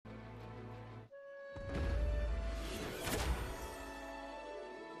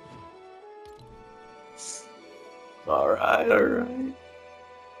Alright, alright.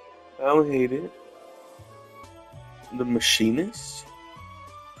 I don't hate it. The Machinist?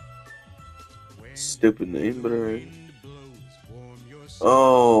 Stupid name, but alright.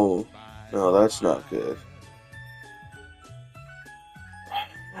 Oh, no, that's not good.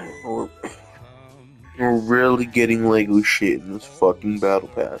 We're, we're really getting Lego shit in this fucking battle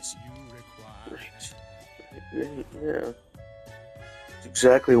pass. Right. Yeah. It's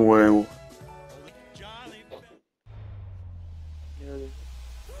exactly what I.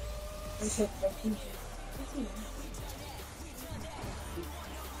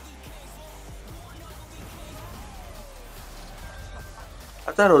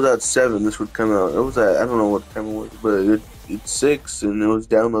 I thought it was at 7. This would come out. It was at, I don't know what time it was, but it's 6 and it was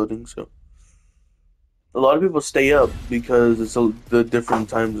downloading. So a lot of people stay up because it's the different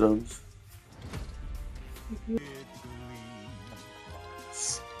time zones.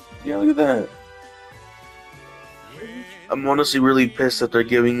 Yeah, look at that. I'm honestly really pissed that they're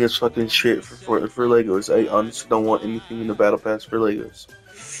giving us fucking shit for Legos. I honestly don't want anything in the battle pass for Legos.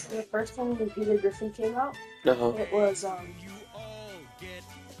 The first time when Peter Griffin came out, Uh-huh. it was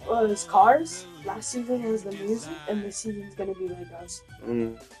Cars. Last season was the music, and this season's gonna be Legos.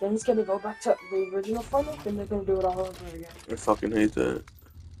 Then it's gonna go back to the original format, then they're gonna do it all over again. I fucking hate that.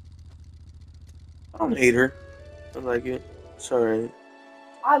 I don't hate her. I like it. It's alright.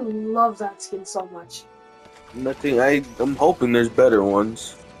 I love that skin so much. Nothing. I'm hoping there's better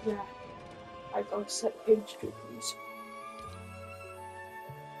ones. Yeah. I go set page 2, please.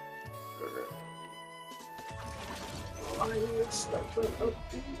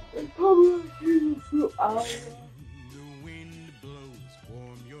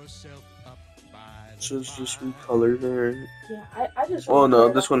 So it's just recolored, alright. Yeah, I just. Oh no,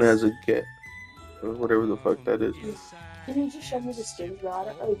 this one has a kit. Or whatever the fuck that is. Can you just show me the skins, bro? I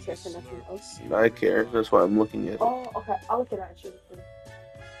don't really care for nothing else. I care. That's why I'm looking at it. Oh, okay. I'll look at it actually.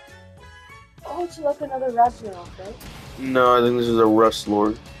 Oh, it's like another Ragnarok, right? No, I think this is a Rust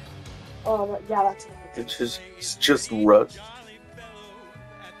Lord. Oh, yeah, that's it. It's just Rust.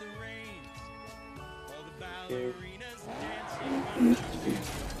 Okay.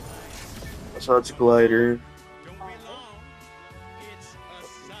 So it's a glider.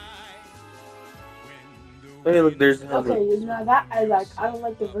 Hey, look, there's another. Okay, now that I like. I don't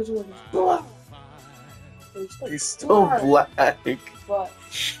like the visual. He's still black. But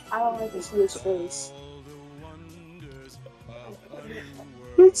I don't like to see his face.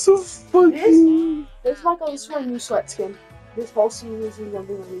 It's so fucking. This like a new sweat skin. This whole season is gonna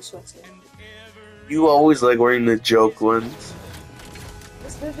be a new sweat skin. You always like wearing the joke ones.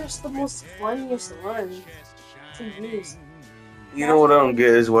 They're just the most funniest ones to use. You know what I don't get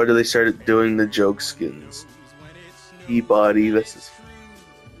is why do they start doing the joke skins? Peabody, that's his.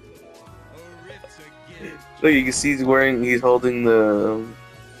 Look, you can see he's holding the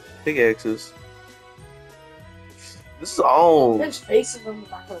pickaxes. This is all. There's faces on the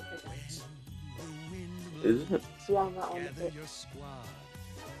back of the pickaxe. Is it? See on that one.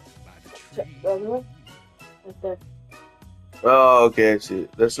 Check the other one. Right there. Oh, okay, I see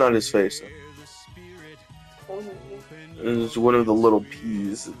it. That's not his face. It's one of the little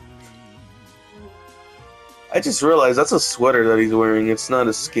peas. I just realized that's a sweater that he's wearing. It's not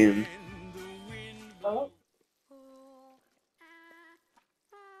a skin. Oh.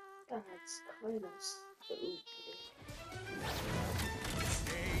 That's kind of stupid.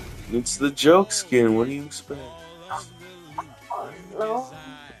 It's the joke skin. What do you expect? No.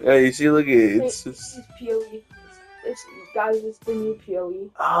 Yeah, you see, look at it. It's just. It's POE. It's the new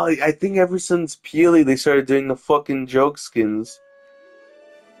POE. Oh, I think ever since Peely, they started doing the fucking joke skins.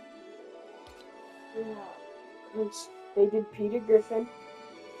 Yeah. They did Peter Griffin.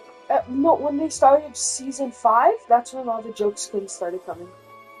 No, when they started season 5, that's when all the joke skins started coming.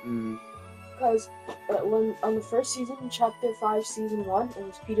 Because when on the first season, chapter 5, season 1, it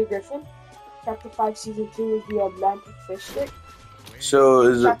was Peter Griffin. Chapter 5, season 2 was the Atlantic Fish Stick. So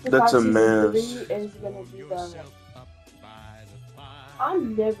is Chapter it? That's 5, a mask. season 3 is gonna be the.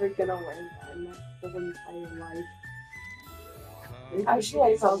 I'm never gonna wear that for the entire life.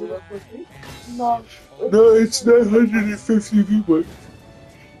 Actually, I found it. No. No, it's 950 V-Bucks.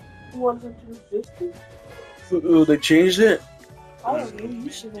 150? Oh, they changed it? I don't know, you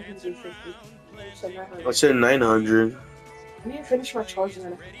should 150. I said 900. I need to finish my charging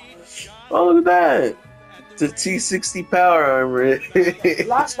on it. Oh, look at that! It's a T60 power armor.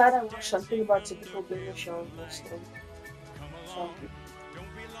 Last night I watched something about typical gamer show and this thing. So,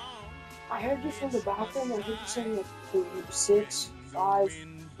 I heard you from the bathroom, I heard you saying like 6, 5,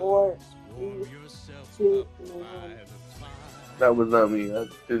 4, 3, 2, 1. That was not me. I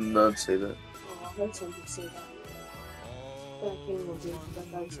did not say that. Oh, I heard somebody say that.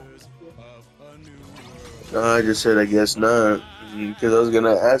 I just said I guess not, because I was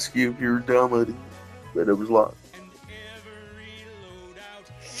gonna ask you if you were downloading, but it was locked.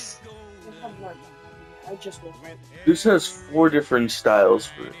 This has 4 different styles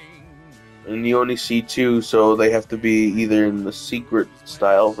for it, and you only see 2, so they have to be either in the secret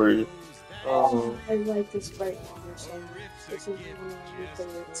style version. Oh, I like this right here. So this is one of my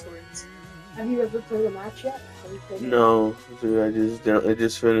favorite skins. Have you ever played a match yet? No, dude, I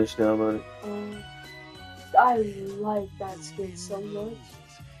just finished downloading. I like that skin so much.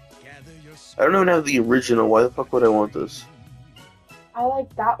 I don't even have the original. Why the fuck would I want this? I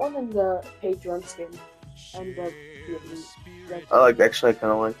like that one and the page run skin, and the Actually, I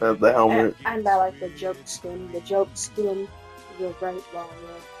kind of like that, the helmet. And I like the joke skin. The joke skin is a right long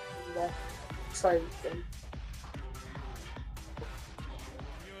the starting skin.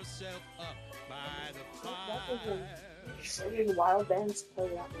 Wild bands play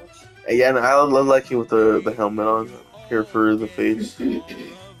that much. Yeah, and I like it with the helmet on here for the face.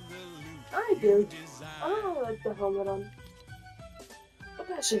 I do. I don't really like the helmet on. But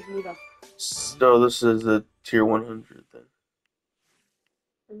that's just me though. So this is a tier 100 then.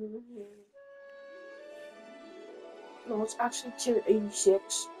 No, it's actually tier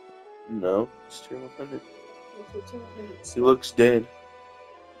 86. No, it's tier 100. It's tier 100. He looks dead.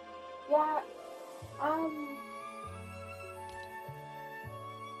 Yeah,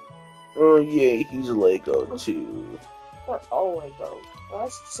 Oh yeah, he's a Lego too. What? Oh, Lego. Well,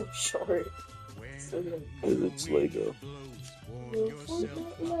 that's so short. It's Lego.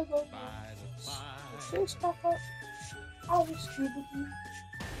 Lego. Face back up. I was cute with you.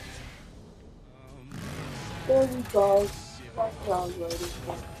 There we go. Background lighting.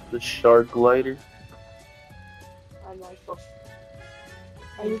 The shark lighter. I like it.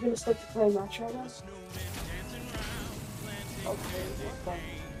 Are you gonna start to play a match right now? Okay.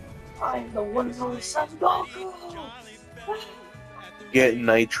 I'm the one and only Son Goku! Get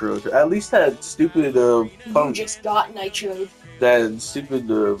Nitro. At least that stupid You just got Nitro. That stupid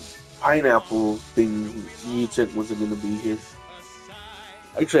pineapple thing mutant wasn't gonna be here.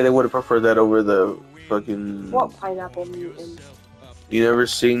 Actually, I would have preferred that over the fucking. What pineapple mutant? You never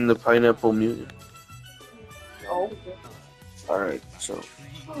seen the pineapple mutant? No. Alright, so.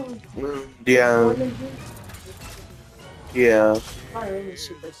 Yeah. Yeah. My room is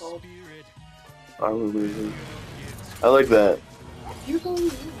super cold. I like that. You go.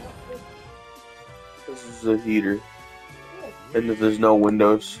 This is a heater. And if there's no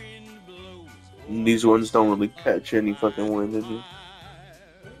windows. These ones don't really catch any fucking wind in here.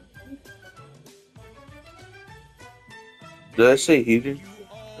 Did I say heater?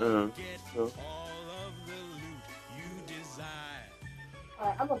 No.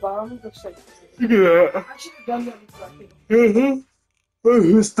 I'm a bum. Looks like. Yeah. I should have done that before.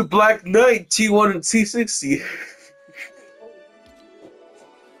 It's the Black Knight T1 and T60.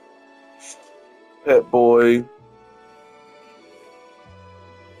 Pet Boy.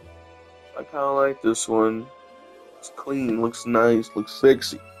 I kind of like this one. It's clean, looks nice, looks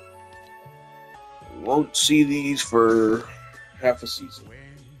sexy. Won't see these for half a season.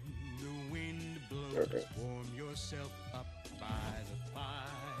 Okay.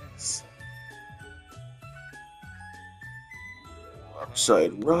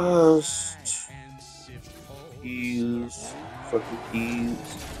 Oxide Rust. Keys. Fucking keys.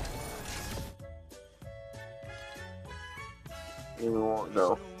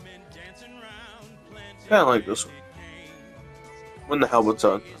 No. Kinda like this one. When the helmet's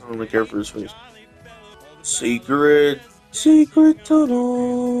on. I don't really care for his face. Secret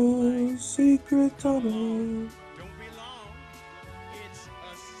tunnel. Secret tunnel.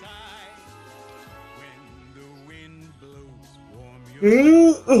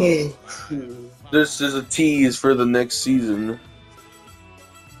 This is a tease for the next season.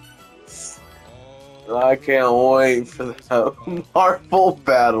 I can't wait for the Marvel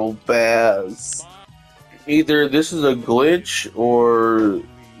Battle Pass. Either this is a glitch or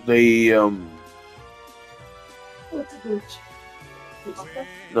they What's a glitch?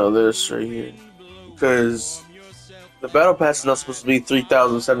 No, this right here. Because the Battle Pass is not supposed to be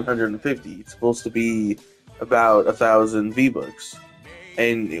 3,750. It's supposed to be about 1,000 V-Bucks.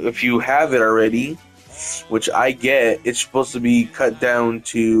 And if you have it already, which I get, it's supposed to be cut down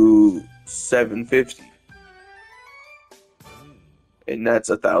to 750. And that's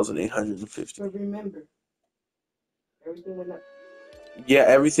 1,850. But remember, everything went up. Yeah,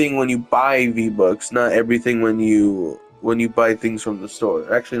 everything when you buy V-Bucks, not everything when you buy things from the store.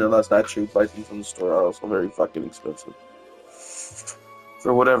 Actually, no, that's not true. Buy things from the store are also very fucking expensive.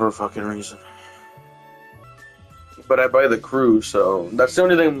 For whatever fucking reason. But I buy the crew, so that's the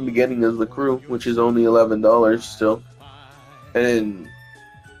only thing I'm getting is the crew, which is only $11 still. And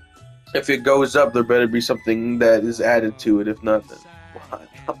if it goes up, there better be something that is added to it. If not, then I'm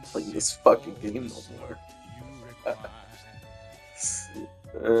not playing this fucking game no more.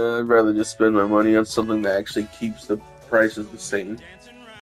 I'd rather just spend my money on something that actually keeps the prices the same.